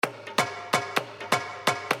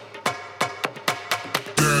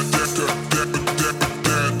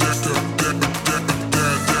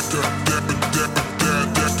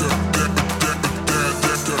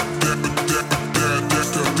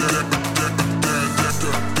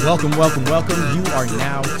Welcome, welcome, welcome. You are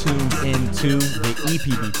now tuned into the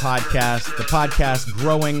EPB podcast, the podcast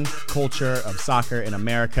growing culture of soccer in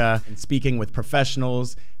America and speaking with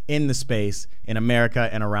professionals in the space in America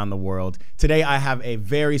and around the world. Today, I have a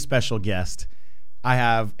very special guest. I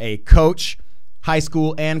have a coach, high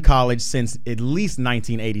school and college since at least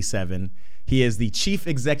 1987. He is the chief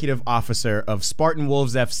executive officer of Spartan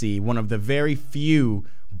Wolves FC, one of the very few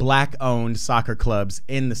Black-owned soccer clubs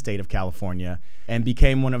in the state of California, and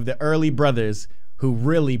became one of the early brothers who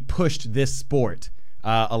really pushed this sport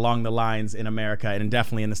along the lines in America and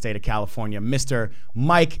definitely in the state of California. Mr.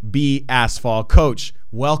 Mike B. Asfall. Coach,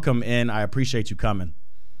 welcome in. I appreciate you coming.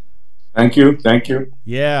 Thank you. Thank you.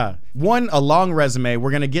 Yeah. A long resume.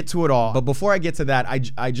 We're going to get to it all. But before I get to that,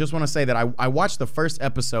 I just want to say that I watched the first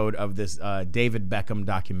episode of this David Beckham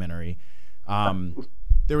documentary.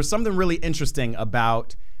 There was something really interesting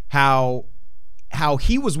about how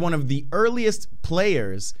he was one of the earliest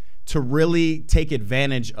players to really take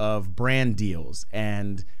advantage of brand deals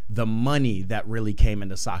and the money that really came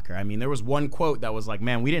into soccer. I mean, there was one quote that was like,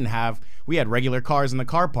 man, we had regular cars in the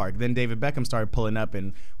car park. Then David Beckham started pulling up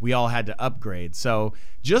and we all had to upgrade. So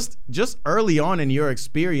just early on in your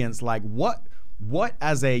experience, like what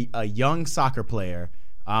as a young soccer player,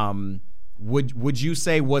 would you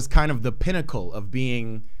say was kind of the pinnacle of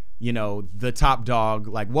being, you know, the top dog?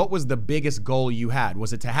 Like, what was the biggest goal you had?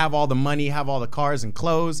 Was it to have all the money, have all the cars and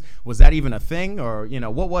clothes? Was that even a thing, or, you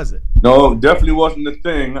know, what was it? No, definitely wasn't a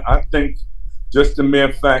thing. I think just the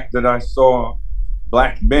mere fact that I saw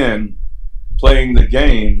black men playing the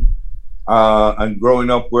game and growing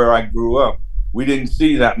up where I grew up, we didn't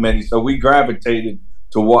see that many. So we gravitated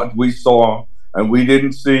to what we saw, and we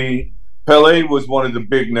didn't see. Pelé was one of the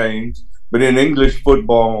big names, but in English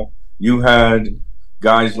football, you had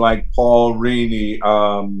guys like Paul Reaney,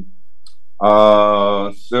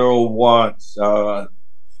 Cyril Watts, man,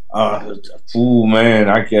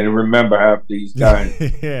 I can't even remember half these guys.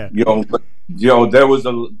 Yeah. There was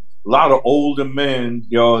a lot of older men,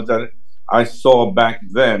 that I saw back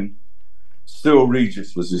then. Cyril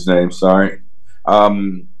Regis was his name, sorry,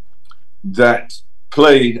 that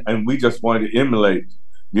played, and we just wanted to emulate.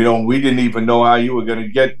 We didn't even know how you were going to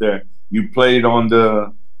get there. You played on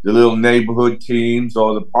the little neighborhood teams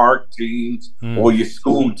or the park teams or your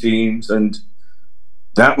school teams, and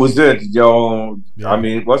that was it, Yeah. I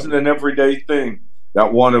mean, it wasn't an everyday thing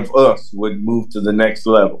that one of us would move to the next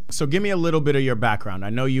level. So give me a little bit of your background. I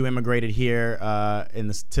know you immigrated here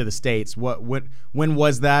to the States. When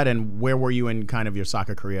was that, and where were you in kind of your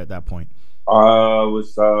soccer career at that point? I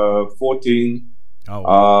was 14,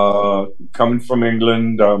 coming from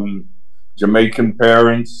England, Jamaican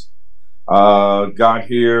parents. Got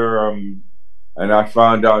here, and I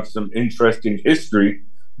found out some interesting history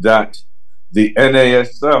that the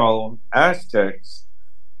NASL Aztecs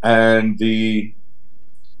and the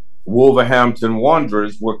Wolverhampton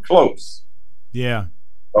Wanderers were close. Yeah.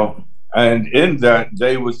 And in that,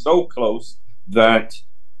 they were so close that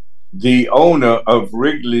the owner of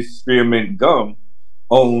Wrigley's Spearmint Gum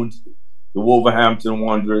owned the Wolverhampton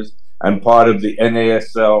Wanderers and part of the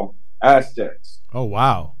NASL Aztecs. Oh,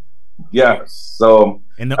 wow. Yes. So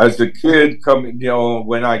as a kid coming,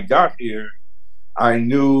 when I got here, I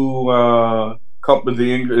knew a couple of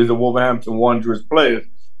the Wolverhampton Wanderers players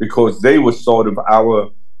because they were sort of our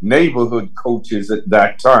neighborhood coaches at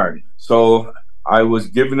that time. So I was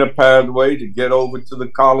given a pathway to get over to the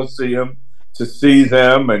Coliseum to see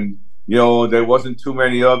them. And, there wasn't too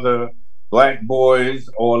many other black boys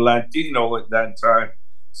or Latino at that time.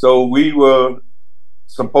 So we were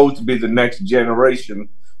supposed to be the next generation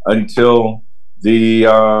until the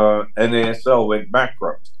NASL went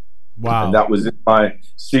bankrupt. Wow. And that was in my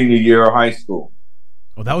senior year of high school.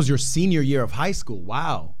 Oh, that was your senior year of high school.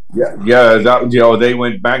 Wow. Yeah. They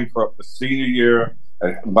went bankrupt the senior year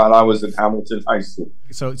while I was in Hamilton High School.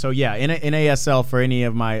 So yeah, NASL, for any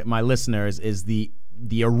of my listeners, is the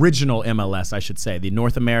original MLS, I should say, the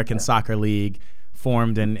North American Soccer League,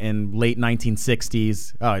 formed in late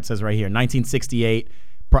 1960s. Oh, it says right here, 1968.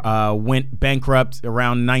 Went bankrupt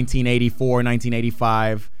around 1984,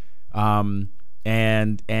 1985,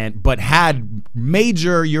 but had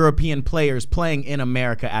major European players playing in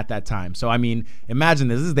America at that time. So, I mean, imagine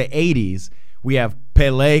this is the 80s. We have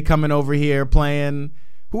Pelé coming over here playing.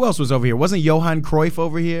 Who else was over here? Wasn't Johan Cruyff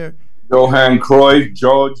over here? Johan Cruyff,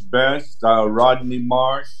 George Best, Rodney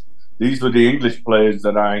Marsh. These were the English players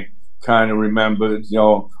that I kind of remembered.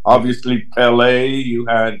 Obviously Pelé. You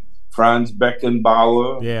had Franz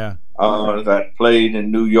Beckenbauer, that played in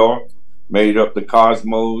New York, made up the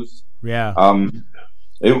Cosmos. Yeah.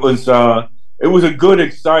 It was a good,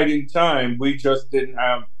 exciting time. We just didn't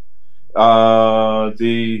have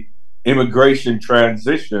the immigration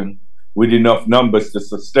transition with enough numbers to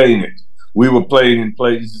sustain it. We were playing in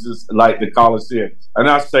places like the Coliseum. And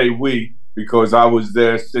I say we because I was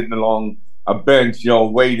there sitting along a bench,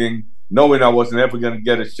 waiting, knowing I wasn't ever going to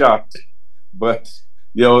get a shot. But,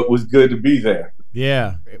 it was good to be there.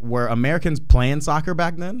 Yeah. Were Americans playing soccer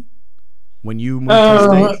back then when you moved to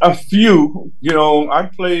the States? A few. I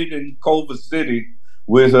played in Culver City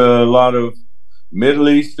with a lot of Middle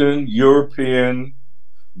Eastern, European,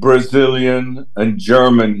 Brazilian, and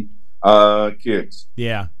German kids.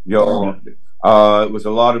 Yeah. It was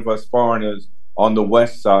a lot of us foreigners on the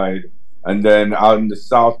west side. And then out in the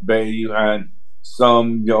South Bay, you had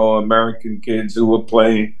some, American kids who were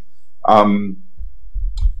playing.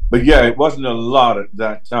 But yeah, it wasn't a lot at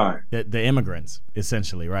that time. The immigrants,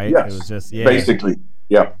 essentially, right? Yes. It was just basically.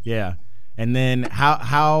 Yeah. Yeah. And then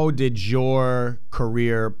how did your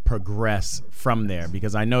career progress from there?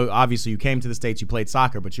 Because I know obviously you came to the States, you played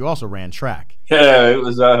soccer, but you also ran track. Yeah, it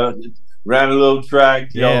was ran a little track.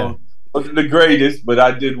 Wasn't the greatest, but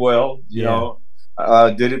I did well.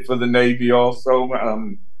 Did it for the Navy also.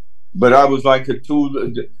 But I was like a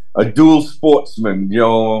dual sportsman.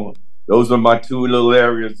 Those are my two little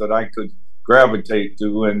areas that I could gravitate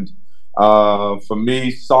to. And for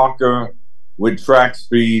me, soccer with track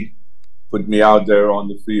speed put me out there on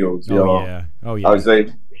the field. Yeah. I was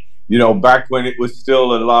back when it was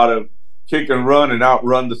still a lot of kick and run and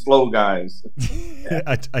outrun the slow guys.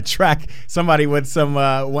 a track, somebody with some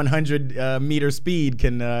 100 meter speed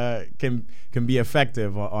can be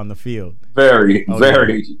effective on the field. Very.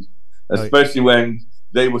 Especially when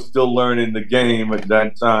they were still learning the game at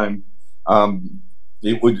that time.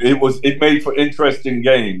 It made for interesting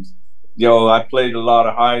games. I played a lot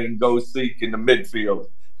of hide and go seek in the midfield.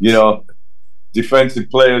 Defensive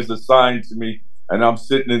players assigned to me, and I'm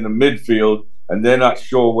sitting in the midfield, and they're not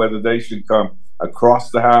sure whether they should come across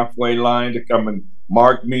the halfway line to come and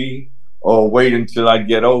mark me or wait until I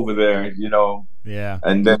get over there, Yeah.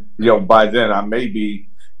 And then, by then I may be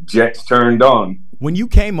jets turned on. When you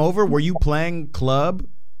came over, were you playing club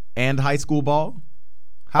and high school ball?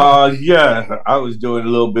 Yeah, I was doing a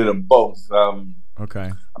little bit of both.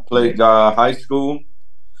 Okay. I played high school,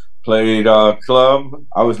 played club.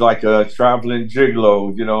 I was like a traveling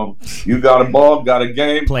gigolo, You got a ball, got a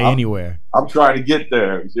game. Play anywhere. I'm trying to get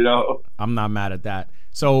there, I'm not mad at that.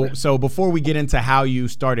 So before we get into how you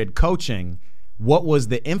started coaching, what was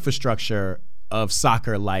the infrastructure of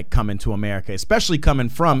soccer like coming to America, especially coming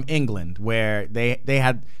from England, where they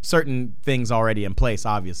had certain things already in place,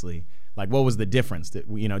 obviously? Like, what was the difference?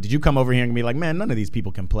 Did you come over here and be like, man, none of these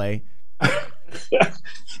people can play?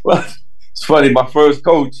 Well, it's funny. My first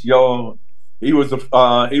coach, he was a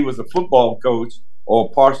football coach, or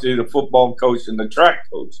partially the football coach and the track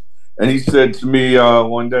coach. And he said to me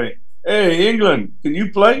one day, "Hey, England, can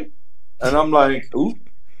you play?" And I'm like, "Who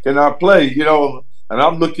can I play?" And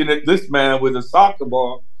I'm looking at this man with a soccer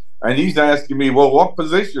ball, and he's asking me, "Well, what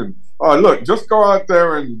position?" "Oh, look, just go out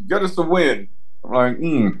there and get us a win." I'm like,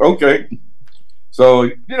 okay. So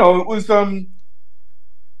it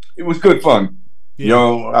was good fun.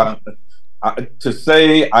 Yeah. To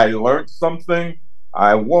say I learned something,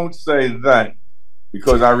 I won't say that,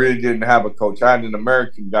 because I really didn't have a coach. I had an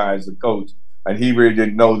American guy as a coach, and he really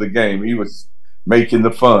didn't know the game. He was making the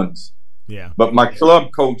funds. Yeah. But my club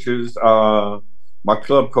coaches were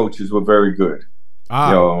very good.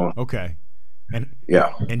 Okay. And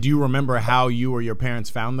yeah. And do you remember how you or your parents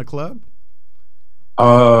found the club?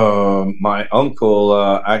 My uncle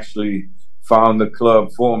actually found the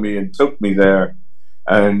club for me and took me there.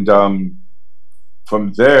 And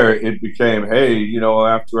from there, it became, hey,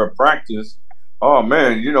 after a practice, oh,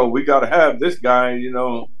 man, we got to have this guy,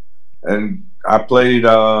 And I played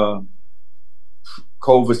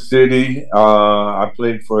Culver City. I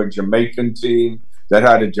played for a Jamaican team that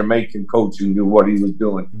had a Jamaican coach who knew what he was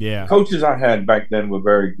doing. Yeah. Coaches I had back then were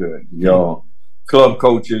very good. Club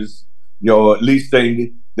coaches, at least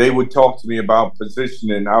they would talk to me about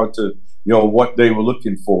positioning, how to, what they were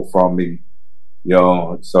looking for from me.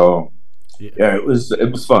 So yeah, it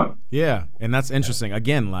was fun. Yeah, and that's interesting.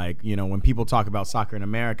 Again, like, when people talk about soccer in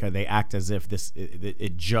America, they act as if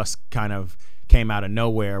it just kind of came out of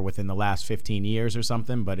nowhere within the last 15 years or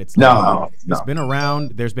something, but it's it's been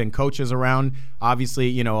around. There's been coaches around.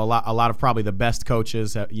 Obviously, a lot of probably the best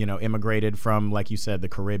coaches immigrated from, like you said, the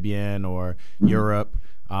Caribbean or Europe.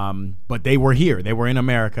 But they were here. They were in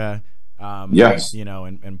America. Yes.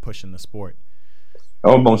 And pushing the sport.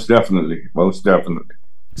 Oh, most definitely. Most definitely.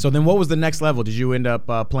 So then what was the next level? Did you end up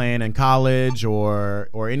playing in college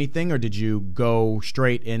or anything, or did you go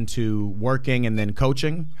straight into working and then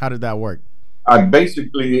coaching? How did that work? I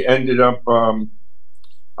basically ended up.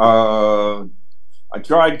 Uh, I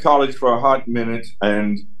tried college for a hot minute,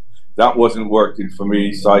 and that wasn't working for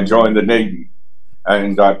me. So I joined the Navy,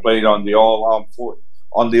 and I played on the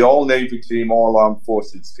all Navy team, all armed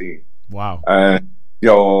forces team. Wow. And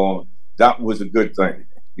that was a good thing.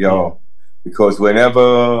 Yeah. Because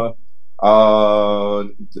whenever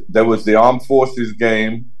there was the armed forces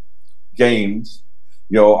games,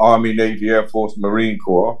 Army, Navy, Air Force, Marine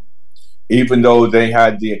Corps, even though they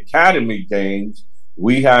had the academy games,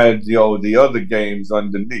 we had the other games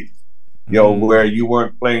underneath. Where you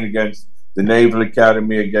weren't playing against the Naval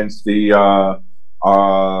Academy, against the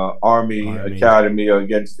Army Academy, or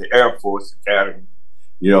against the Air Force Academy.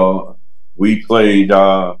 We played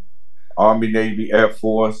Army, Navy, Air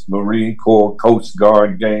Force, Marine Corps, Coast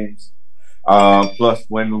Guard games. Plus,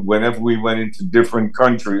 whenever we went into different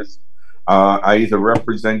countries, I either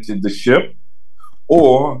represented the ship,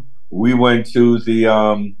 or we went to the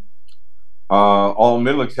all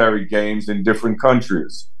military games in different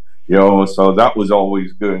countries. So that was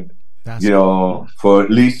always good. That's cool. For at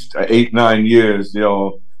least 8-9 years,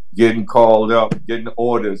 getting called up, getting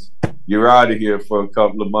orders. You're out of here for a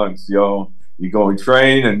couple of months. You go and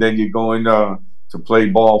train, and then you're going to play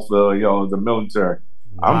ball for the military.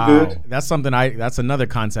 Wow. I'm good. That's another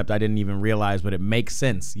concept I didn't even realize, but it makes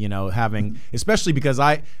sense. Having, especially because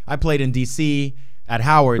I played in DC at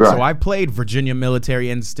Howard, right. So I played Virginia Military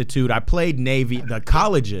Institute. I played Navy, the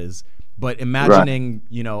colleges. But imagining,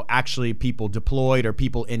 right. Actually people deployed or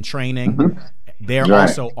people in training, they're right.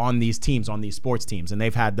 Also on these teams, on these sports teams, and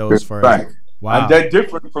they've had those for right. Wow. And they're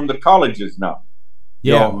different from the colleges now.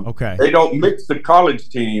 Yeah. Okay. They don't mix the college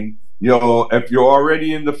team. If you're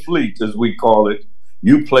already in the fleet, as we call it,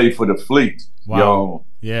 you play for the fleet. Wow.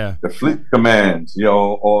 Yeah. The fleet commands,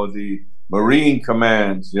 or the Marine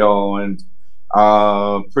commands, and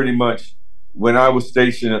pretty much when I was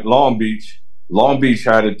stationed at Long Beach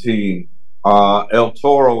had a team. El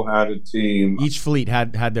Toro had a team. Each fleet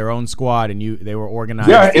had their own squad, and they were organized.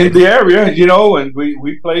 Yeah, in the area, and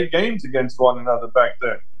we played games against one another back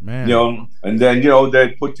then. Man. And then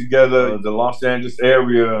they put together the Los Angeles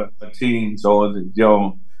area teams, or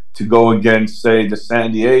to go against, say, the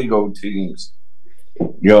San Diego teams.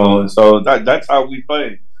 So that's how we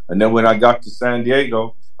played. And then when I got to San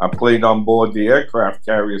Diego, I played on board the aircraft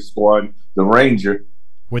carrier squad, the Ranger.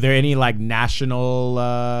 Were there any national,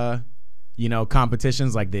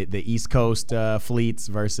 competitions, like the East Coast fleets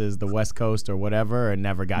versus the West Coast or whatever, or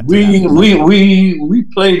never got to that? We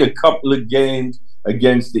played a couple of games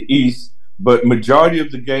against the East, but majority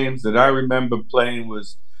of the games that I remember playing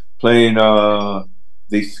was playing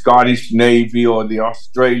the Scottish Navy or the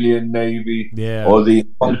Australian Navy, yeah. Or the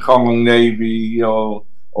Hong Kong Navy, or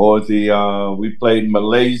we played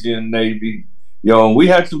Malaysian Navy. We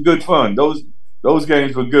had some good fun. Those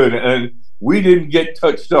games were good, and we didn't get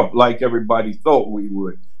touched up like everybody thought we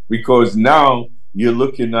would, because now you're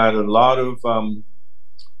looking at a lot of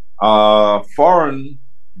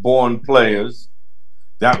foreign-born players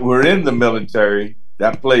that were in the military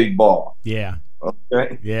that played ball. Yeah.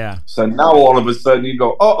 Okay. Yeah. So now all of a sudden you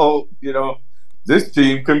go, this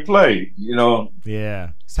team can play. Yeah.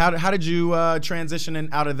 So how did you transition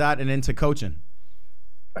out of that and into coaching?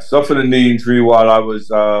 I suffered a knee injury while I was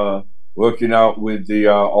working out with the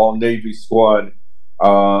All Navy squad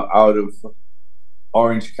out of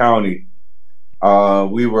Orange County.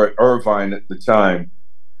 We were at Irvine at the time,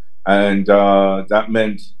 and that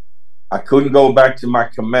meant I couldn't go back to my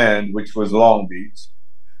command, which was Long Beach.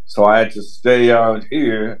 So I had to stay out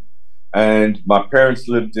here, and my parents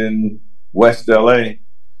lived in West LA,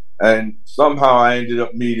 and somehow I ended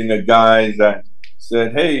up meeting a guy that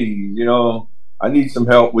said, "Hey, I need some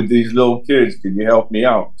help with these little kids. Can you help me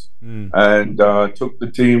out?" And took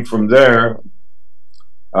the team from there.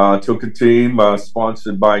 Took a team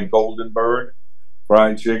sponsored by Golden Bird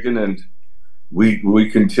Fried Chicken, and we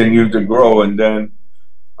continued to grow. And then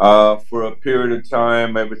for a period of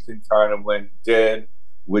time, everything kind of went dead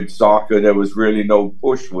with soccer. There was really no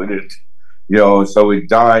push with it, so it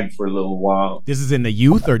died for a little while. This is in the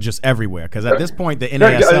youth or just everywhere? Because at this point, the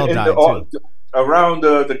NASL died too. Around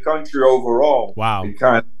the country overall. Wow. It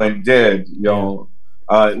kind of went dead,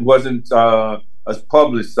 It wasn't as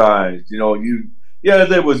publicized,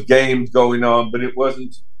 there was games going on, but it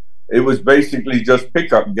was basically just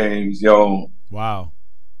pickup games, Wow.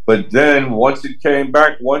 But then once it came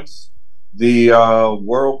back, once the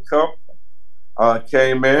World Cup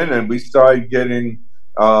came in, and we started getting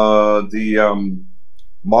the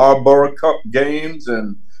Marlboro Cup games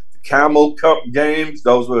and Camel Cup games.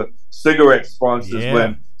 Those were cigarette sponsors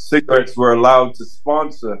when cigarettes were allowed to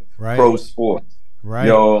sponsor pro sports. Right.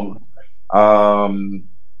 Um,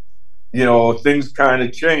 things kind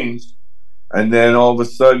of changed, and then all of a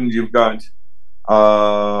sudden you've got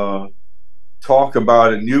talk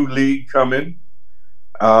about a new league coming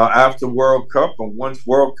after World Cup, and once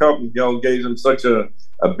World Cup, gave them such a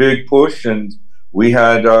big push, and we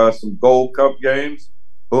had some Gold Cup games.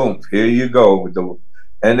 Boom, here you go with the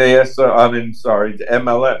the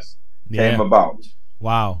MLS came about.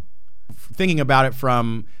 Wow. Thinking about it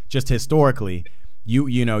from just historically,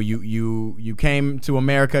 you came to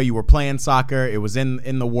America, you were playing soccer, it was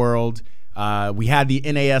in the world. We had the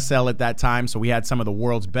NASL at that time, so we had some of the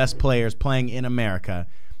world's best players playing in America.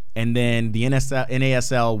 And then the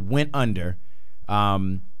NASL went under.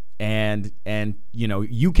 And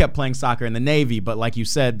you kept playing soccer in the Navy, but like you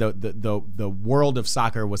said, the world of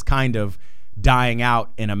soccer was kind of dying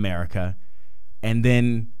out in America. And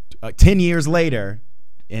then 10 years later,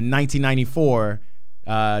 in 1994,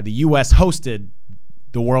 the U.S. hosted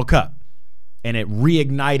the World Cup, and it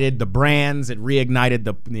reignited the brands, it reignited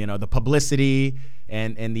the publicity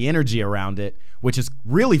and the energy around it, which is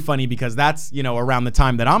really funny because that's around the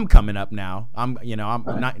time that I'm coming up now. I'm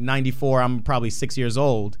 94. I'm probably 6 years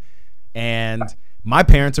old. And my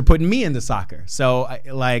parents are putting me into soccer. So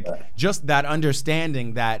just that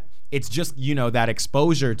understanding that it's just, that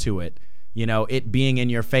exposure to it, it being in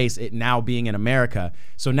your face, it now being in America.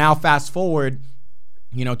 So now fast forward,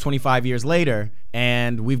 25 years later,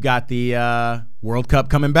 and we've got the World Cup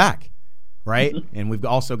coming back, right? And we've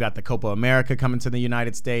also got the Copa America coming to the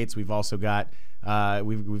United States. We've also got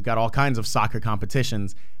we've got all kinds of soccer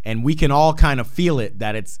competitions, and we can all kind of feel it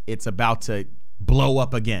that it's about to blow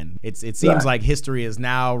up again. It seems like history is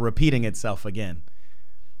now repeating itself again.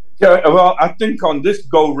 Yeah, well, I think on this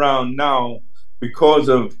go round now, because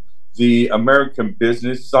of the American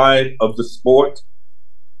business side of the sport,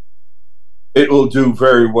 it will do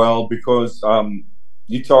very well because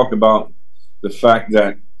you talk about the fact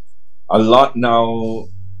that a lot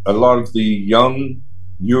of the young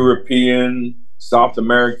European, South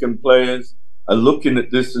American players are looking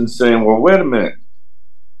at this and saying, well, wait a minute,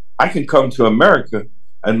 I can come to America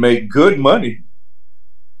and make good money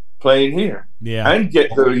playing here, and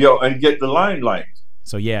get the limelight.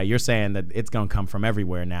 So you're saying that it's going to come from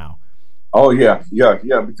everywhere now. Oh yeah.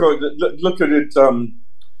 Because look at it,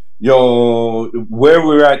 where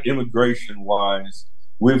we're at immigration wise,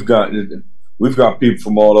 we've got people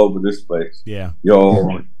from all over this place. Yeah.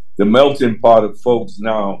 The melting pot of folks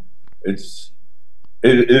now, it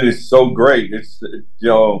is so great.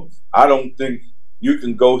 I don't think you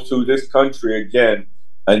can go through this country again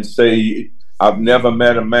and say, I've never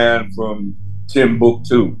met a man from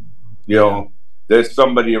Timbuktu. There's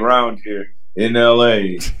somebody around here in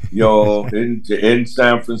LA, in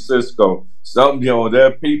San Francisco. There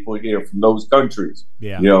are people here from those countries.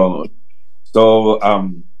 Yeah. So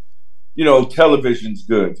television's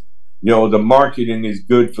good. The marketing is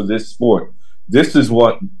good for this sport. This is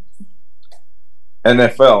what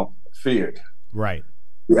NFL feared. Right.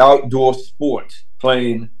 The outdoor sport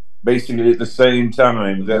playing basically at the same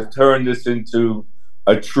time. They've turned this into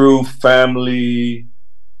a true family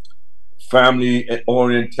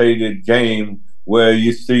orientated game where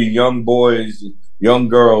you see young boys, young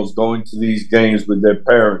girls going to these games with their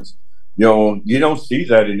parents. You don't see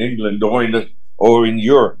that in England or in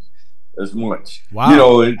Europe as much.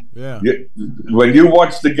 Wow. When you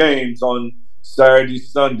watch the games on Saturday,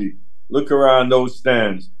 Sunday, look around those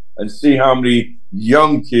stands and see how many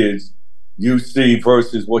young kids you see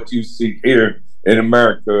versus what you see here in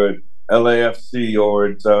America at LAFC or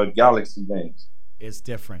at Galaxy games. It's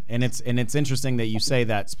different, and it's interesting that you say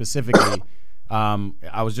that specifically.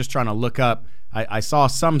 I was just trying to look up. I saw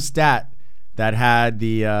some stat that had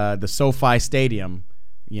the SoFi Stadium,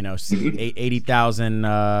 80,000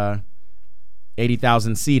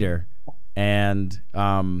 seater, and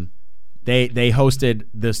they hosted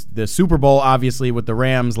the Super Bowl obviously with the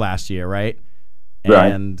Rams last year, right?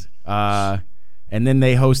 And then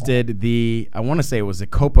they hosted I want to say it was the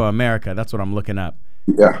Copa America. That's what I'm looking up.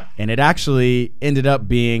 Yeah. And it actually ended up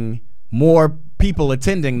being more people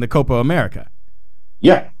attending the Copa America.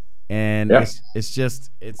 Yeah. And it's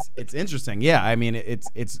interesting. Yeah, I mean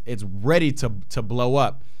it's ready to blow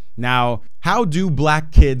up. Now, how do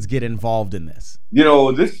black kids get involved in this?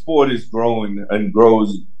 This sport is growing and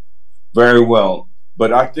grows very well.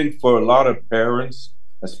 But I think for a lot of parents,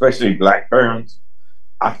 especially black parents,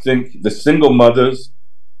 I think the single mothers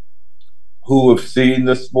who have seen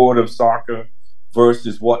the sport of soccer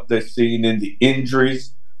versus what they're seeing in the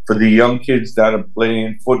injuries for the young kids that are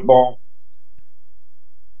playing football.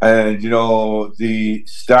 And, the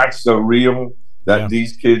stats are real that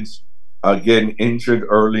these kids are getting injured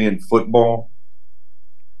early in football.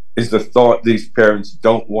 is the thought these parents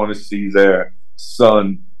don't want to see their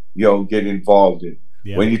son, get involved in.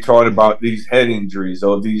 Yeah. When you talk about these head injuries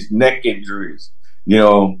or these neck injuries,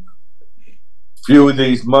 few of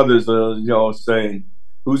these mothers are, saying,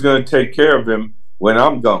 who's going to take care of him when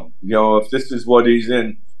I'm gone? If this is what he's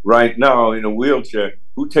in right now in a wheelchair,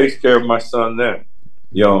 who takes care of my son then?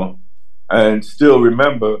 And still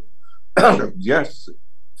remember, yes,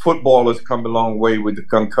 football has come a long way with the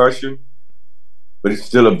concussion, but it's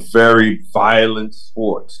still a very violent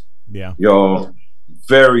sport. Yeah.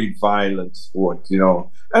 Very violent sport, And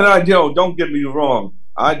I, don't get me wrong,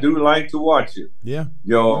 I do like to watch it. Yeah.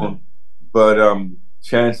 But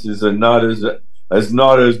chances are not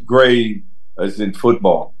as great as in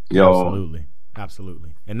football.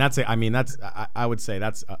 Absolutely. And that's it. I mean, I would say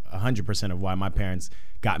that's 100% of why my parents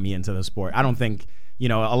got me into the sport. I don't think, a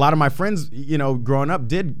lot of my friends, growing up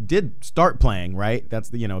did start playing, right? That's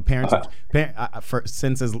the, parents,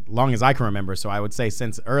 since as long as I can remember. So I would say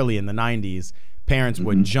since early in the 90s, parents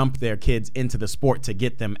would jump their kids into the sport to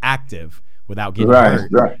get them active without getting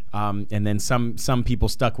hurt. Right. And then some people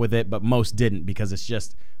stuck with it, but most didn't because it's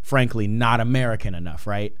just, frankly, not American enough,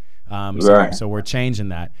 right? So we're changing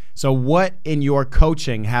that. So what in your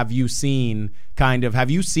coaching have you seen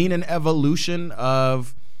an evolution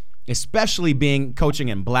of, especially coaching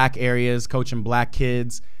in black areas, coaching black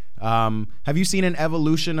kids? Have you seen an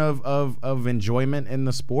evolution of enjoyment in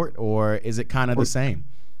the sport, or is it kind of the same?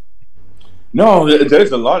 No,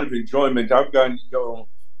 there's a lot of enjoyment. I've got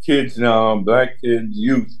kids now, black kids,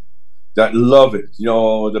 youth that love it.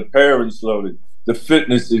 The parents love it. The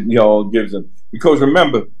fitness it gives them. Because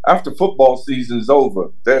remember, after football season's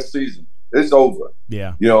over, their season is over.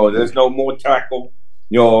 Yeah. There's no more tackle.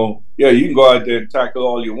 You can go out there and tackle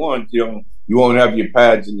all you want. You won't have your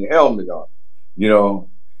pads and your helmet on.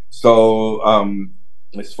 So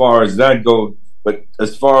as far as that goes, but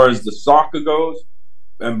as far as the soccer goes,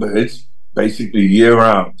 remember, it's basically year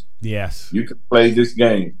round. Yes. You can play this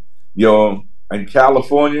game. In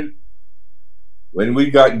California, when we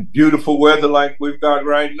got beautiful weather like we've got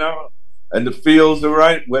right now, and the fields are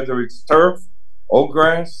right, whether it's turf or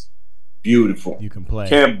grass, beautiful. You can play.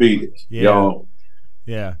 Can't beat it. Yeah.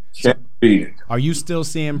 Yeah. Can't beat it. Are you still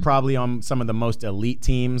seeing probably on some of the most elite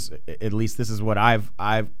teams, at least this is what I've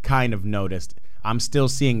kind of noticed, I'm still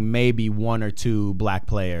seeing maybe one or two black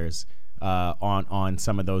players on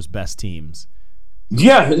some of those best teams?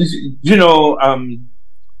 Yeah,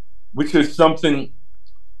 which is something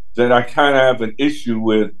that I kind of have an issue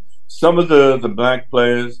with. Some of the black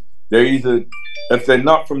players, they're either, if they're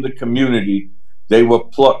not from the community, they were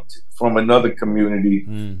plucked from another community,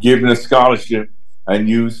 given a scholarship and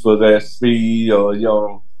used for their speed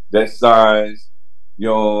or, their size,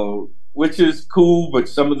 which is cool. But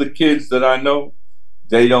some of the kids that I know,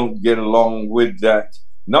 they don't get along with that.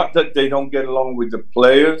 Not that they don't get along with the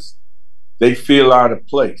players, they feel out of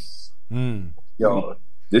place.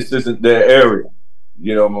 This isn't their area,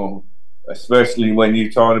 especially when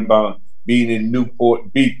you're talking about being in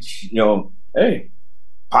Newport Beach, hey,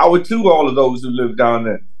 power to all of those who live down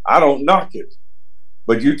there. I don't knock it.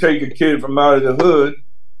 But you take a kid from out of the hood,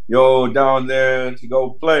 down there to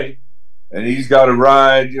go play, and he's got to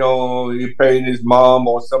ride, you're paying his mom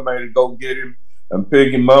or somebody to go get him and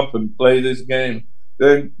pick him up and play this game.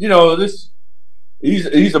 Then,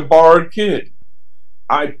 he's a borrowed kid.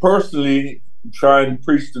 I personally try and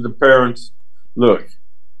preach to the parents, look,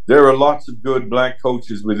 there are lots of good black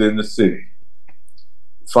coaches within the city.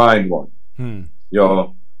 Find one.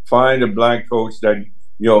 Find a black coach that,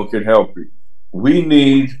 can help you. We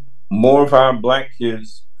need more of our black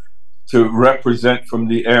kids to represent from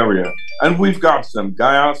the area. And we've got some.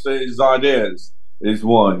 Gayase Zardez is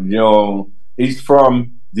one. He's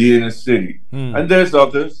from the inner city. And there's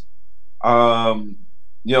others. But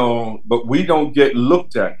we don't get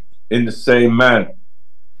looked at in the same manner.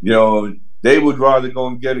 They would rather go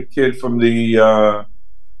and get a kid from the,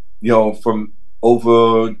 from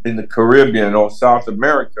over in the Caribbean or South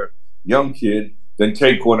America, young kid, than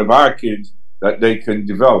take one of our kids that they can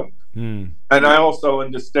develop. And I also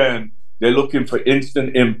understand they're looking for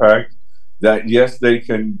instant impact, that yes, they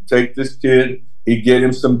can take this kid, he get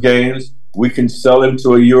him some games, we can sell him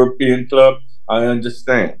to a European club. I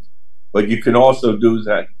understand. But you can also do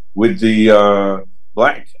that with the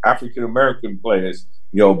black African-American players,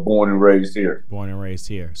 born and raised here. Born and raised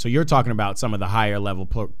here. So you're talking about some of the higher level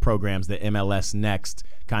programs, the MLS Next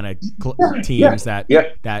kind of teams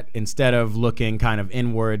that instead of looking kind of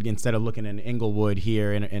inward, instead of looking in Inglewood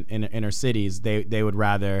here in inner cities, they would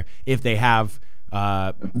rather, if they have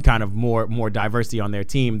kind of more diversity on their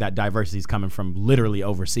team, that diversity is coming from literally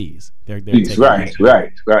overseas. They're right.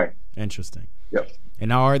 Interesting. Yep. And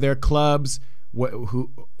now, are there clubs who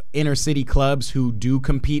inner city clubs who do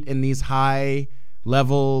compete in these high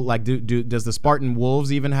level? Like, does the Spartan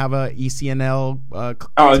Wolves even have a ECNL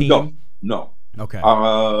team? No. Okay.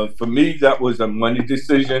 For me, that was a money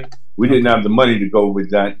decision. We didn't have the money to go with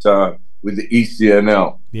that with the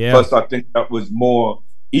ECNL. Yeah. Plus, I think that was more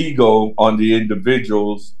ego on the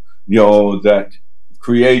individuals, that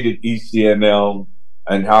created ECNL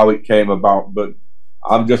and how it came about. But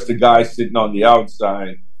I'm just a guy sitting on the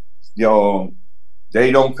outside.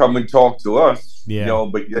 They don't come and talk to us,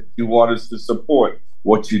 but yet you want us to support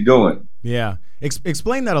what you're doing. Yeah.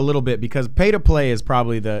 Explain that a little bit, because pay to play is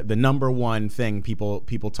probably the number one thing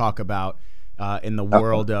people talk about in the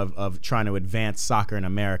world of trying to advance soccer in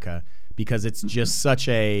America, because it's just such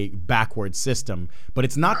a backward system. But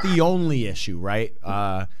it's not the only issue, right?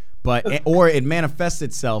 Or it manifests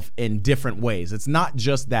itself in different ways. It's not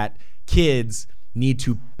just that kids need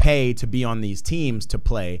to pay to be on these teams to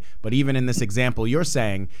play, but even in this example you're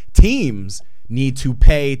saying, teams need to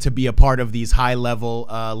pay to be a part of these high level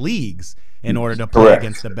leagues in order to play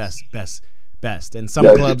against the best. And some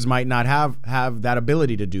clubs might not have that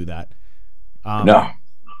ability to do that. No.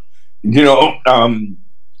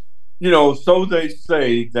 So they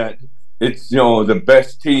say that it's, the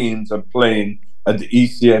best teams are playing at the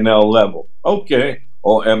ECNL level. Okay.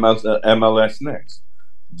 Or MLS next.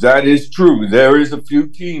 That is true. There is a few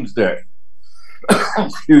teams there.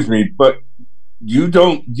 Excuse me. But you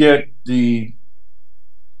don't get the,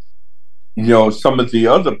 some of the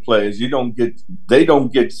other players, they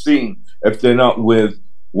don't get seen if they're not with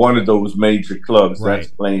one of those major clubs that's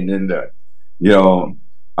playing in there.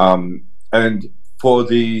 And for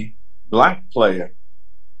the black player,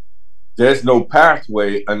 there's no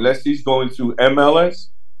pathway unless he's going through MLS.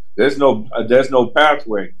 There's no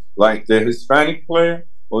pathway like the Hispanic player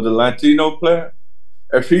or the Latino player.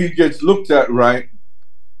 If he gets looked at right,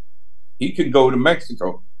 he can go to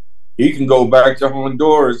Mexico. He can go back to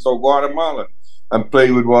Honduras or Guatemala and play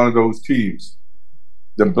with one of those teams.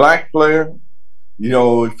 The black player,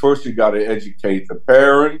 first you got to educate the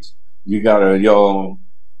parents. You got to,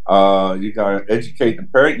 educate the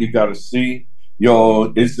parent. You got to see,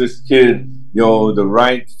 is this kid, the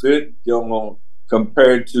right fit,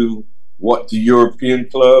 compared to what the European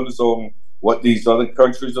clubs or what these other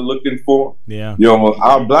countries are looking for. Yeah.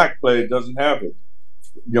 Our black player doesn't have it.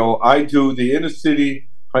 I do the inner city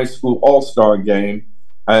high school all-star game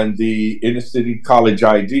and the inner city college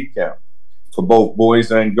ID camp for both boys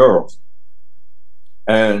and girls.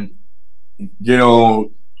 And,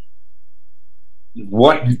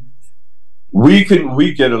 what we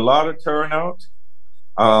get a lot of turnout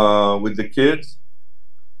with the kids,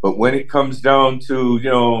 but when it comes down to,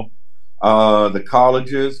 the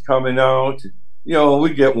colleges coming out,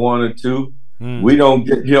 we get one or two. We don't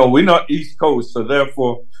get, we're not East Coast, so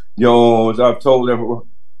therefore, as I've told everyone,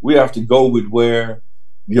 we have to go with where,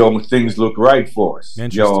 things look right for us.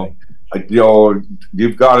 Interesting.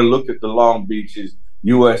 You've got to look at the Long Beaches,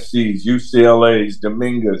 USC's, UCLA's,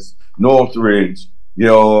 Dominguez, Northridge,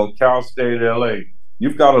 Cal State, LA.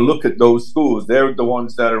 You've got to look at those schools. They're the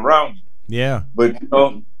ones that are around you. Yeah. But,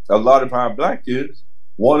 a lot of our black kids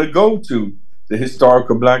want to go to the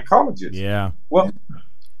historical black colleges. Yeah. Well,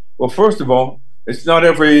 first of all, it's not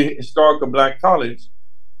every historical black college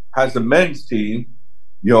has a men's team,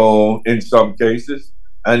 in some cases,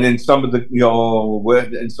 and in some of the,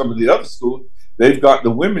 in some of the other schools, they've got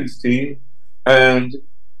the women's team, and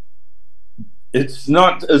it's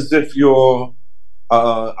not as if you're.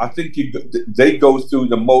 I think they go through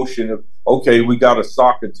the motion of, okay, we got a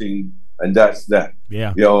soccer team, and that's that.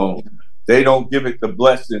 Yeah. They don't give it the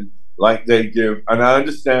blessing like they give, and I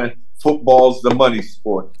understand football's the money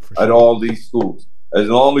sport at all these schools. As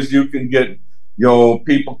long as you can get,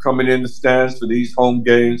 people coming in the stands for these home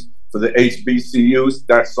games for the HBCUs,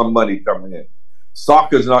 that's some money coming in.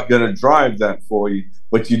 Soccer's not going to drive that for you,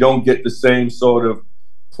 but you don't get the same sort of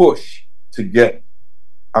push to get,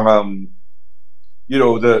 the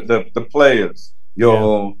players,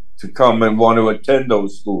 to come and want to attend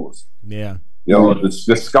those schools. Yeah.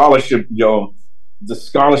 The scholarship, the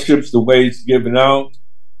scholarships, the way it's given out,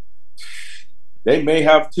 they may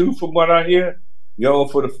have two, from what I hear,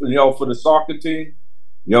 for the soccer team.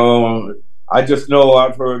 I just know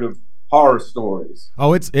I've heard of horror stories.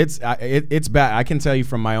 Oh, it's bad. I can tell you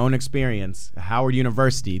from my own experience, Howard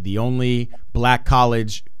University, the only black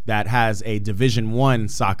college that has a Division I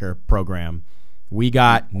soccer program, we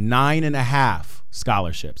got 9.5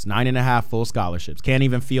 scholarships, 9.5 full scholarships. Can't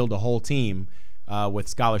even field a whole team with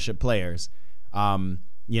scholarship players. Our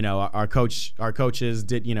coaches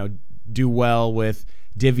did, do well with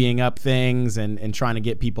divvying up things and trying to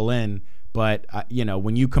get people in. But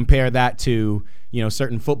when you compare that to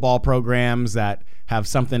certain football programs that have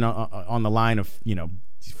something on the line of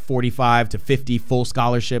 45 to 50 full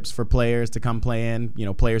scholarships for players to come play in,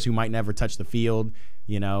 players who might never touch the field,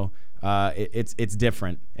 it's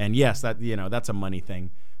different. And yes, that's a money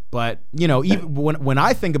thing. But even when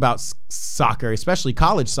I think about soccer, especially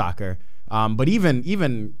college soccer, but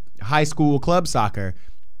even high school club soccer,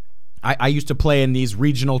 I used to play in these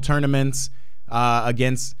regional tournaments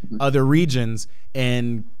against other regions,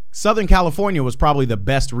 and Southern California was probably the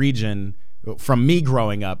best region from me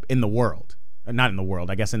growing up in the world. Not in the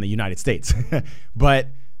world, I guess in the United States. But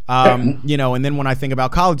and then when I think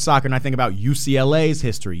about college soccer and I think about UCLA's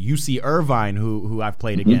history, UC Irvine, who I've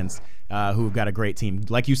played against, who've got a great team.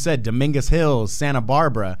 Like you said, Dominguez Hills, Santa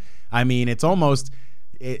Barbara. I mean, it's almost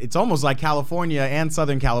like California and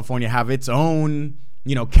Southern California have its own,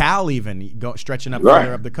 Cal even stretching up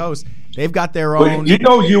further up the coast. They've got their own.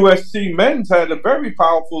 USC men's had a very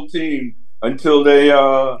powerful team until they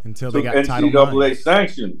got NCAA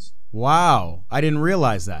sanctions. Wow, I didn't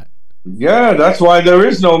realize that. Yeah, that's why there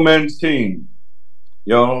is no men's team.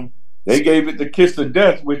 They gave it the kiss of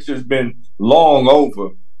death, which has been long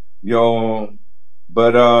over.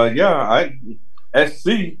 But SC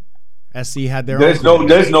had their there's own.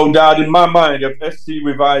 There's no doubt in my mind if SC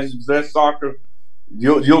revises their soccer,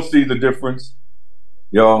 you'll see the difference.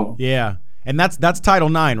 Yeah. And that's Title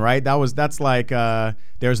IX, right? That's like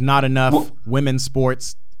there's not enough women's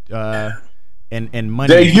sports and money.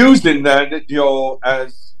 They used that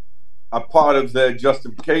as a part of their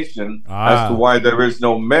justification as to why there is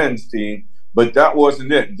no men's team, but that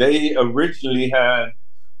wasn't it. They originally had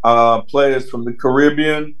players from the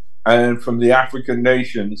Caribbean and from the African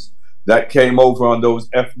nations that came over on those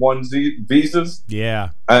F1 visas. Yeah.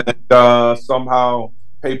 And somehow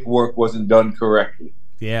paperwork wasn't done correctly.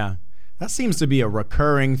 Yeah. That seems to be a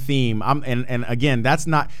recurring theme. And again, that's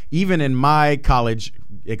not even in my college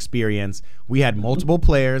experience. We had multiple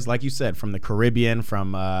players, like you said, from the Caribbean,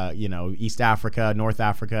 from East Africa, North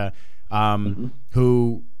Africa,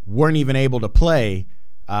 who weren't even able to play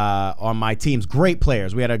on my teams. Great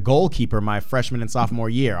players. We had a goalkeeper my freshman and sophomore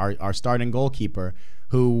year, our starting goalkeeper,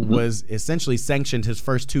 who was essentially sanctioned his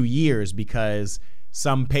first 2 years because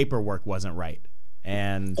some paperwork wasn't right.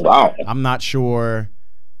 And I'm not sure.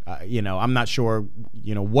 I'm not sure,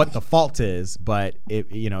 what the fault is, but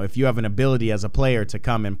if you have an ability as a player to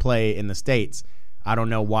come and play in the States, I don't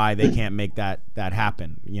know why they can't make that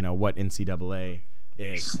happen. What NCAA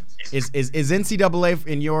is. Is NCAA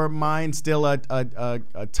in your mind still a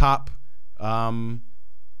top,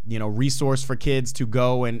 resource for kids to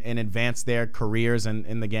go and advance their careers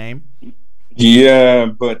in the game? Yeah,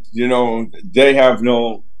 but they have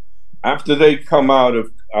no. After they come out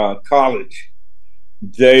of college.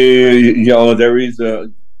 They, they're either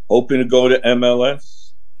hoping to go to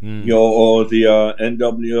MLS, or the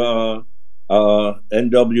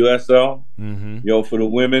NWSL, for the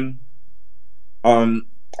women. I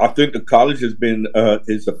think the college has been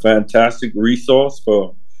is a fantastic resource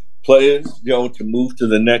for players, to move to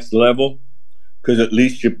the next level, because at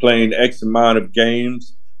least you're playing X amount of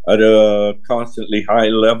games at a constantly high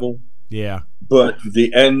level. Yeah. But the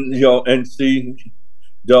NCAA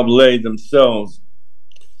themselves.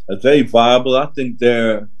 Are they viable? I think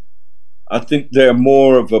they're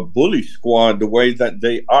more of a bully squad the way that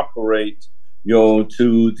they operate,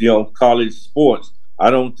 to college sports. I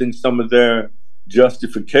don't think some of their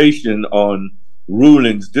justification on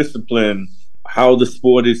rulings, discipline, how the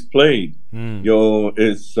sport is played,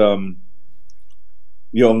 is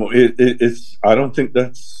it's. I don't think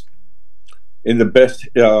that's in the best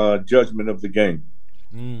judgment of the game.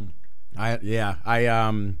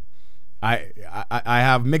 I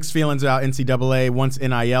have mixed feelings about NCAA once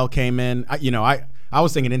NIL came in. I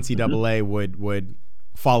was thinking NCAA would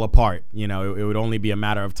fall apart. It would only be a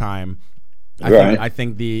matter of time. I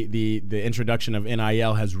think the introduction of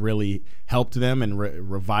NIL has really helped them and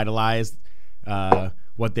revitalized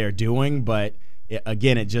what they're doing. But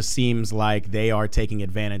it just seems like they are taking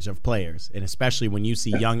advantage of players, and especially when you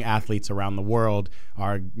see young athletes around the world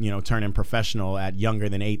are turning professional at younger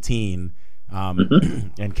than 18.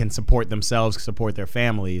 And can support themselves, support their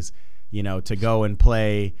families, to go and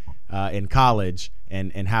play in college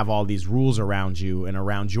and have all these rules around you and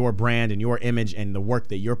around your brand and your image and the work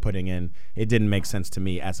that you're putting in. It didn't make sense to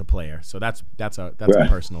me as a player. So that's a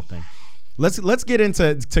personal thing. Let's get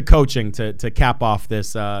into coaching to cap off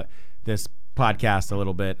this this podcast a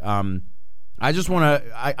little bit. I just want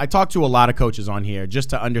to I talk to a lot of coaches on here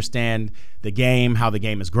just to understand the game, how the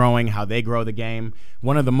game is growing, how they grow the game.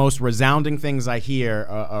 One of the most resounding things I hear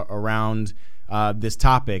around this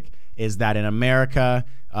topic is that in America,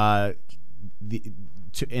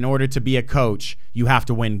 in order to be a coach, you have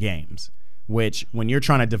to win games, which when you're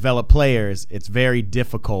trying to develop players, it's very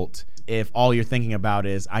difficult if all you're thinking about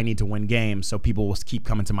is I need to win games so people will keep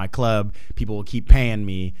coming to my club, people will keep paying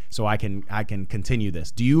me so I can continue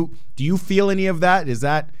this. Do you feel any of that? Is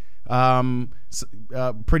that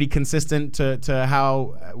pretty consistent to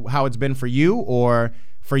how it's been for you, or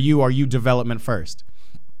for you are you development first?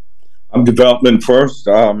 I'm development first.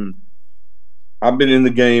 I've been in the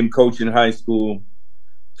game coaching high school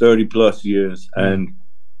 30 plus years, and it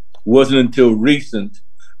wasn't until recent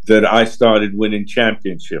that I started winning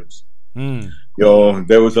championships. There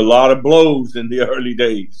was a lot of blows in the early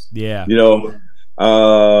days. Yeah.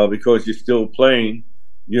 Because you're still playing,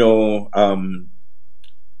 you're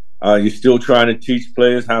still trying to teach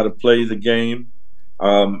players how to play the game.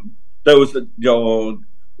 There was,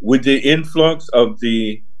 with the influx of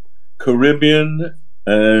the Caribbean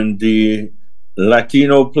and the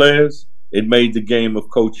Latino players, it made the game of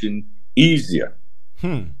coaching easier.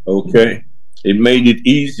 Okay. It made it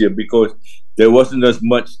easier because there wasn't as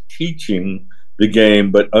much teaching the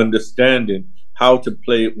game, but understanding how to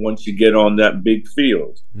play it once you get on that big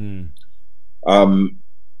field.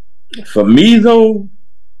 For me, though,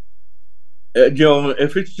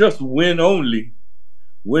 if it's just win only,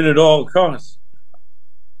 win at all costs,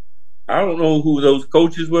 I don't know who those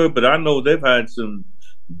coaches were, but I know they've had some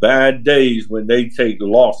bad days when they take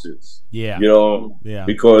losses. Yeah.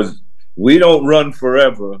 Because we don't run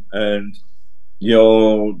forever, and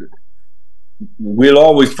we'll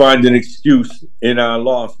always find an excuse in our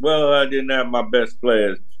loss. Well, I didn't have my best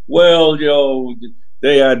players. Well,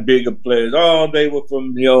 they had bigger players. Oh, they were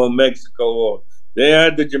from Mexico, or they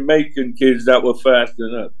had the Jamaican kids that were fast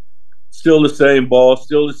enough. Still the same ball,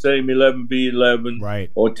 still the same 11v11,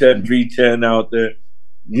 right, or 10v10 out there.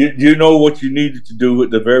 You know what you needed to do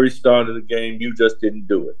at the very start of the game. You just didn't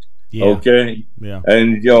do it. Yeah. Okay? Yeah.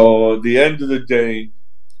 And, the end of the day,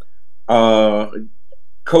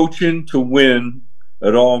 coaching to win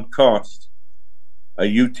at all costs. Are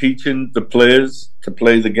you teaching the players to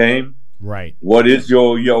play the game? Right. What is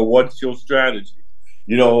what's your strategy?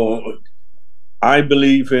 I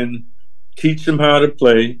believe in teach them how to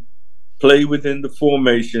play within the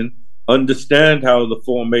formation, understand how the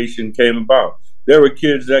formation came about. There are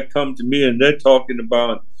kids that come to me and they're talking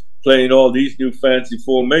about playing all these new fancy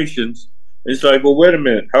formations. It's like, well, wait a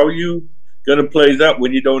minute. How are you going to play that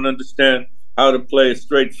when you don't understand how to play a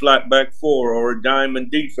straight flat back four or a diamond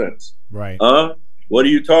defense? Right. What are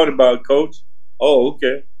you talking about, coach? Oh,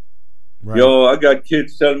 okay. Right. I got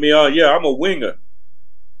kids telling me, oh, yeah, I'm a winger.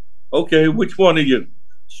 Okay, which one are you?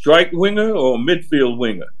 Strike winger or midfield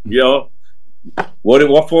winger?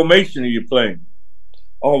 What formation are you playing?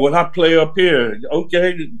 Oh, well, I play up here.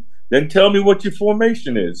 Okay, then tell me what your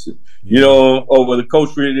formation is. Well, the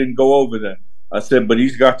coach really didn't go over that. I said, but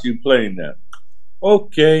he's got you playing that.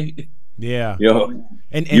 Okay. Yeah.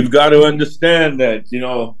 And you've got to understand that,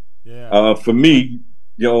 for me,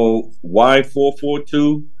 why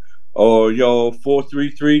 4-4-2 or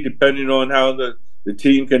 4-3-3, depending on how the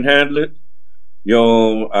team can handle it.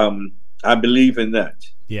 I believe in that.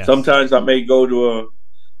 Yes. Sometimes I may go to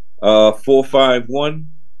a 4-5-1,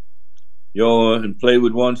 and play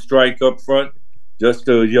with one strike up front, just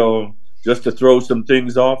to throw some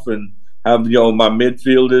things off, and have my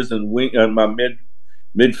midfielders and my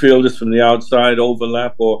midfielders from the outside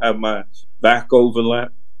overlap, or have my back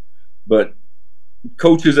overlap. But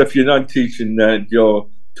coaches, if you're not teaching that,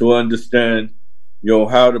 to understand,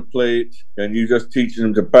 how to play it, and you're just teaching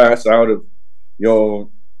them to pass out of,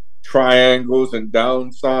 triangles and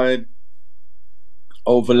downside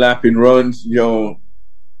overlapping runs,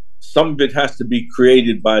 some of it has to be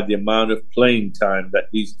created by the amount of playing time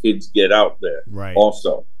that these kids get out there. Right.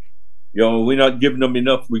 Also, we're not giving them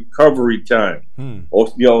enough recovery time, or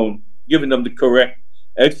giving them the correct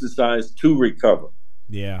exercise to recover.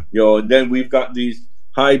 Yeah. And then we've got these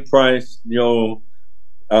high-priced,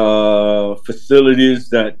 facilities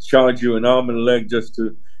that charge you an arm and a leg just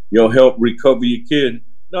to, help recover your kid.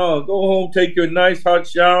 No, go home, take your nice hot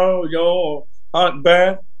shower, hot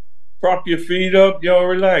bath, prop your feet up,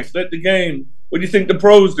 relax, let the game. What do you think the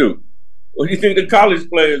pros do? What do you think the college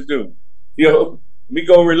players do? Me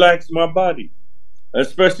go relax my body.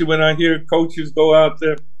 Especially when I hear coaches go out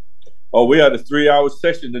there, oh, we had a 3-hour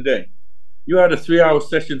session today. You had a 3-hour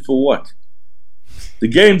session for what? The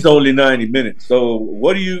game's only 90 minutes. So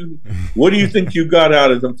what do you think you got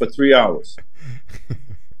out of them for 3 hours?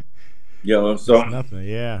 So it's nothing.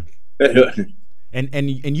 Yeah.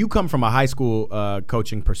 And you come from a high school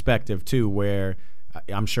coaching perspective too, where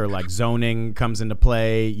I'm sure like zoning comes into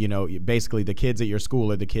play. Basically the kids at your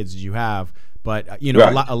school are the kids you have, but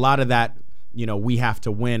right. a lot of that we have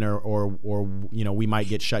to win or we might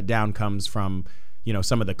get shut down comes from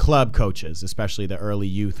some of the club coaches, especially the early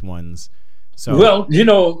youth ones. So well,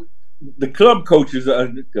 the club coaches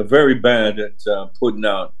are very bad at putting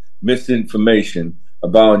out misinformation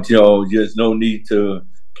about there's no need to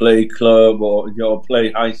play club or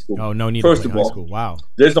play high school. Oh, no need First to play high school. Wow.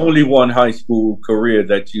 There's only one high school career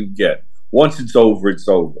that you get. Once it's over, it's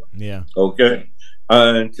over. Yeah. Okay.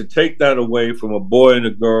 And to take that away from a boy and a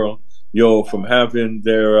girl, from having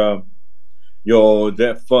their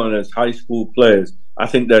fun as high school players, I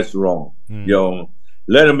think that's wrong.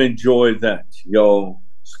 Let them enjoy that.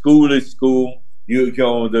 School is school.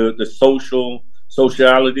 The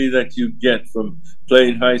sociality that you get from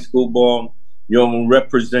playing high school ball,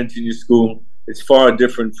 representing your school, it's far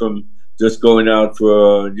different from just going out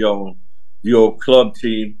for your club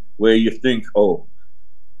team where you think, oh,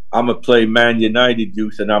 I'm gonna play Man United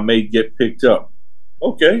youth and I may get picked up.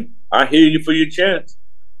 Okay, I hear you for your chance,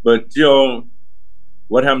 but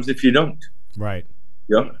what happens if you don't? Right.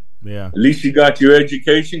 Yeah. At least you got your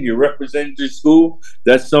education. You represent your school.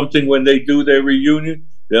 That's something when they do their reunion,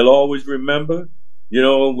 they'll always remember.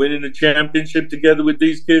 Winning a championship together with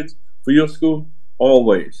these kids for your school.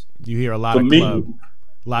 Always. You hear a lot of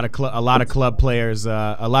club players,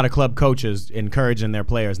 a lot of club coaches encouraging their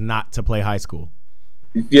players not to play high school.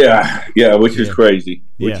 Yeah, which is crazy.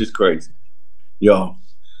 Which is crazy.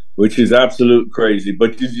 Which is absolute crazy.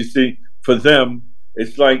 But you see, for them,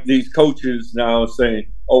 it's like these coaches now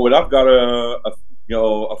saying, "Oh, well, I've got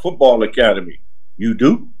a football academy." You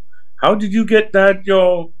do? How did you get that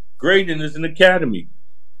grading as an academy?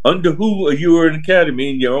 Under who are you an academy?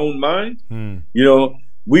 In your own mind?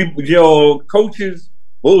 Coaches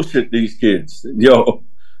bullshit these kids.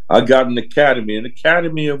 I got an academy. An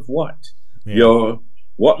academy of what? Yeah.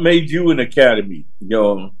 What made you an academy?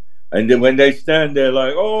 And then when they stand there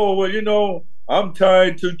like, oh, well, I'm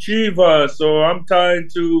tied to Chivas or I'm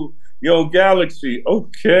tied to, Galaxy.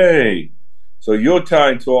 Okay. So you're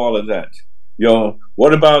tied to all of that.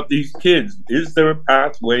 What about these kids? Is there a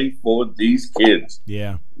pathway for these kids?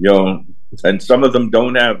 Yeah. And some of them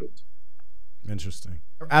don't have it. Interesting.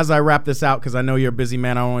 As I wrap this out, because I know you're a busy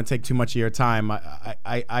man, I don't want to take too much of your time.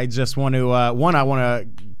 I just want to I want to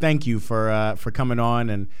thank you for coming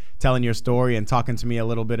on and telling your story and talking to me a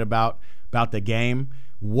little bit about the game.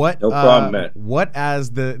 No problem, man. What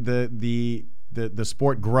as the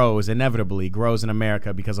sport inevitably grows in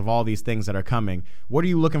America because of all these things that are coming, what are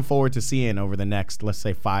you looking forward to seeing over the next, let's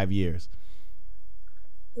say, 5 years?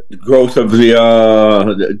 The growth of the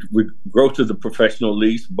growth of the professional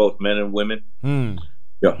leagues, both men and women.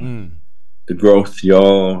 The growth,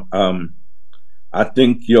 I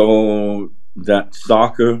think, that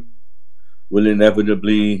soccer will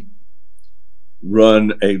inevitably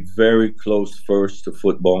run a very close first to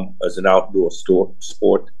football as an outdoor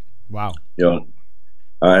sport. Wow.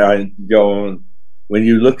 When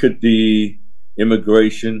you look at the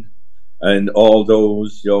immigration and all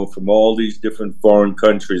those, from all these different foreign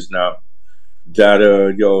countries now that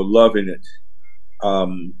are, loving it.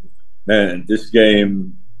 Man, this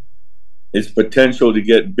game, its potential to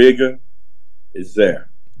get bigger is there.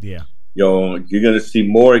 Yeah. You're going to see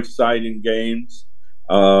more exciting games.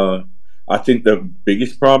 I think the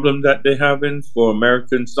biggest problem that they have for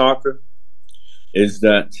American soccer is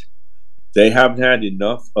that they haven't had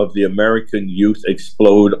enough of the American youth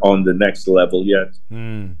explode on the next level yet.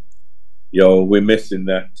 We're missing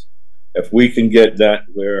that. If we can get that,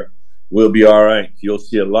 we'll be all right. You'll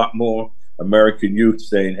see a lot more American youth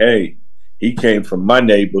saying, hey, he came from my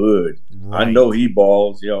neighborhood. Right. I know he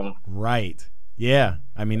balls, Right. Yeah.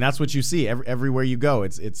 I mean, that's what you see everywhere you go.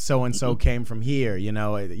 It's so-and-so came from here,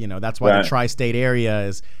 that's why the tri-state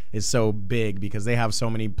area is so big, because they have so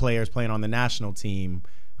many players playing on the national team.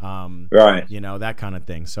 That kind of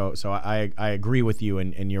thing. So I agree with you,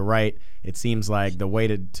 and you're right. It seems like the way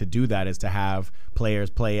to do that is to have players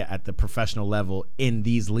play at the professional level in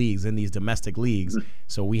these leagues, in these domestic leagues.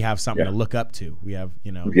 So we have something to look up to. We have,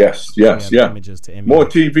 images to emulate. More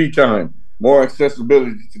TV time, more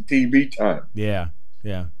accessibility to TV time. Yeah.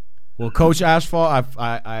 Well, Coach Asfall,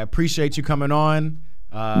 I appreciate you coming on.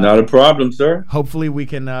 Not a problem, sir. Hopefully we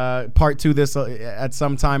can part two this at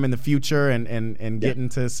some time in the future and get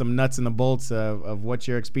into some nuts and the bolts of what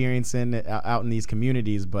you're experiencing out in these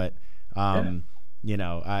communities. But I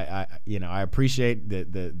appreciate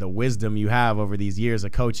the wisdom you have over these years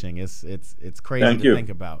of coaching. It's crazy to think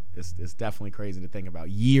about. It's definitely crazy to think about.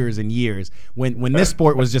 Years and years when this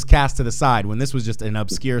sport was just cast to the side, when this was just an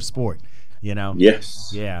obscure sport. you know?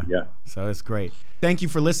 Yes. Yeah. Yeah. So it's great. Thank you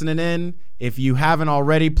for listening in. If you haven't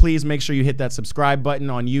already, please make sure you hit that subscribe button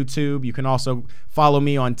on YouTube. You can also follow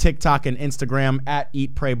me on TikTok and Instagram at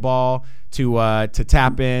Eat Pray Ball to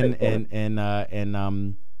tap in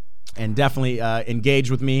and definitely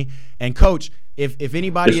engage with me. And Coach, if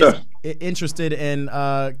anybody is interested in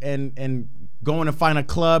going to find a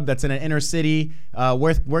club that's in an inner city,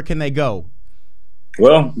 where can they go?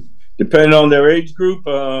 Well, depending on their age group,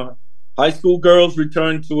 high school girls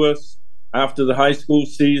return to us after the high school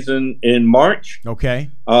season in March. Okay.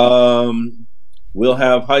 We'll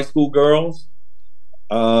have high school girls.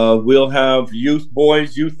 We'll have youth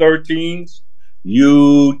boys, U13s,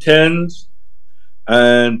 U10s,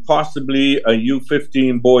 and possibly a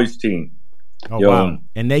U15 boys team. Oh, wow.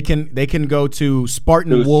 And they can go to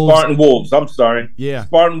Spartan Wolves. Spartan Wolves. I'm sorry. Yeah.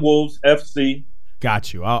 Spartan Wolves FC.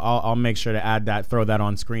 Got you. I'll make sure to add that, throw that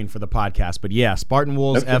on screen for the podcast. But yeah, Spartan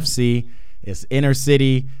Wolves FC. It's inner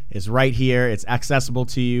city. It's right here. It's accessible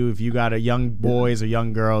to you. If you got a young boys or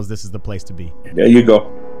young girls, this is the place to be. There you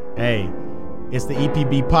go. Hey, it's the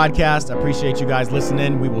EPB podcast. I appreciate you guys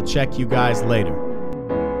listening. We will check you guys later.